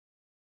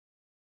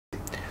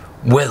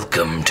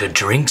Welcome to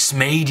Drinks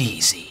Made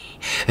Easy.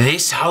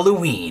 This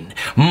Halloween,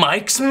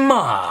 Mike's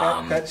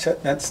mom...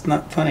 That's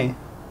not funny.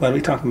 What are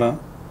we talking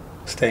about?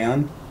 Stay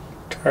on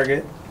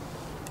target.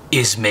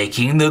 ...is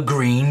making the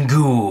green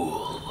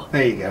ghoul.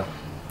 There you go.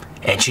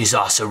 And she's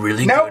also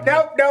really good...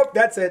 Nope,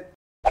 that's it.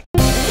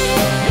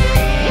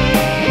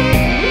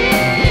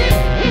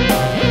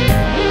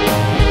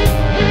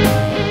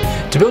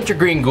 To build your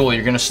green ghoul,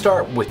 you're going to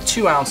start with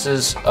 2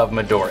 ounces of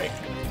Midori.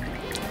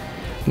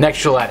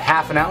 Next, you'll add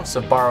half an ounce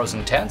of Barrow's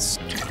Intense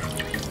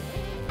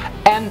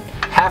and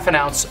half an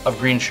ounce of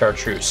green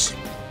chartreuse.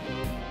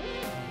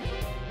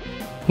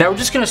 Now we're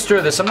just going to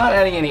stir this. I'm not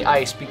adding any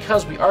ice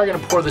because we are going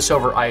to pour this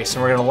over ice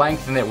and we're going to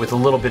lengthen it with a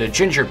little bit of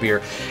ginger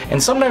beer.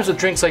 And sometimes with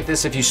drinks like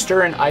this, if you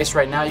stir in ice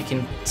right now, you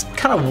can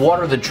kind of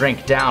water the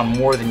drink down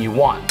more than you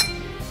want.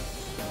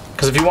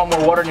 Because if you want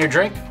more water in your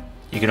drink,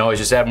 you can always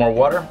just add more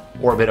water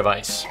or a bit of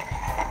ice.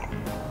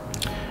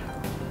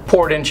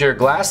 Pour it into your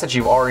glass that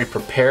you've already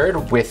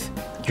prepared with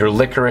your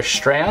licorice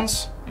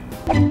strands.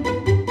 And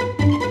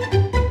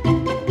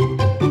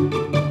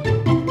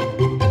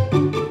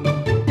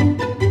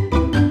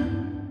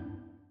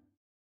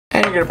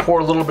you're going to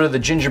pour a little bit of the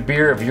ginger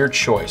beer of your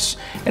choice.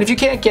 And if you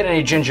can't get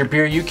any ginger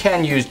beer, you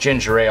can use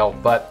ginger ale,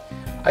 but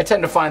I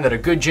tend to find that a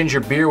good ginger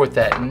beer with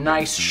that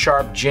nice,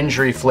 sharp,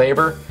 gingery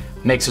flavor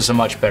makes us a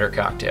much better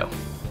cocktail.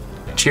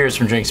 Cheers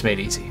from Drinks Made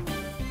Easy.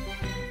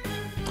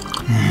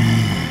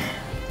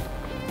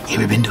 You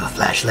ever been to a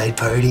flashlight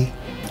party?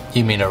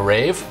 You mean a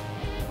rave?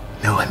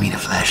 No, I mean a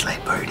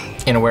flashlight party.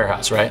 In a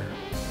warehouse, right?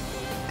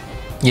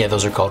 Yeah,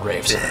 those are called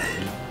raves.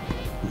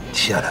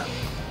 Shut up.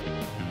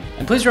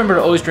 And please remember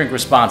to always drink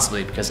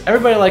responsibly because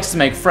everybody likes to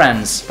make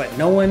friends. But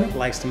no one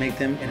likes to make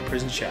them in a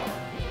prison shower.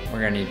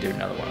 We're gonna need to do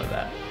another one of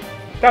that.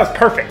 That was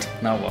perfect.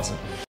 No, it wasn't.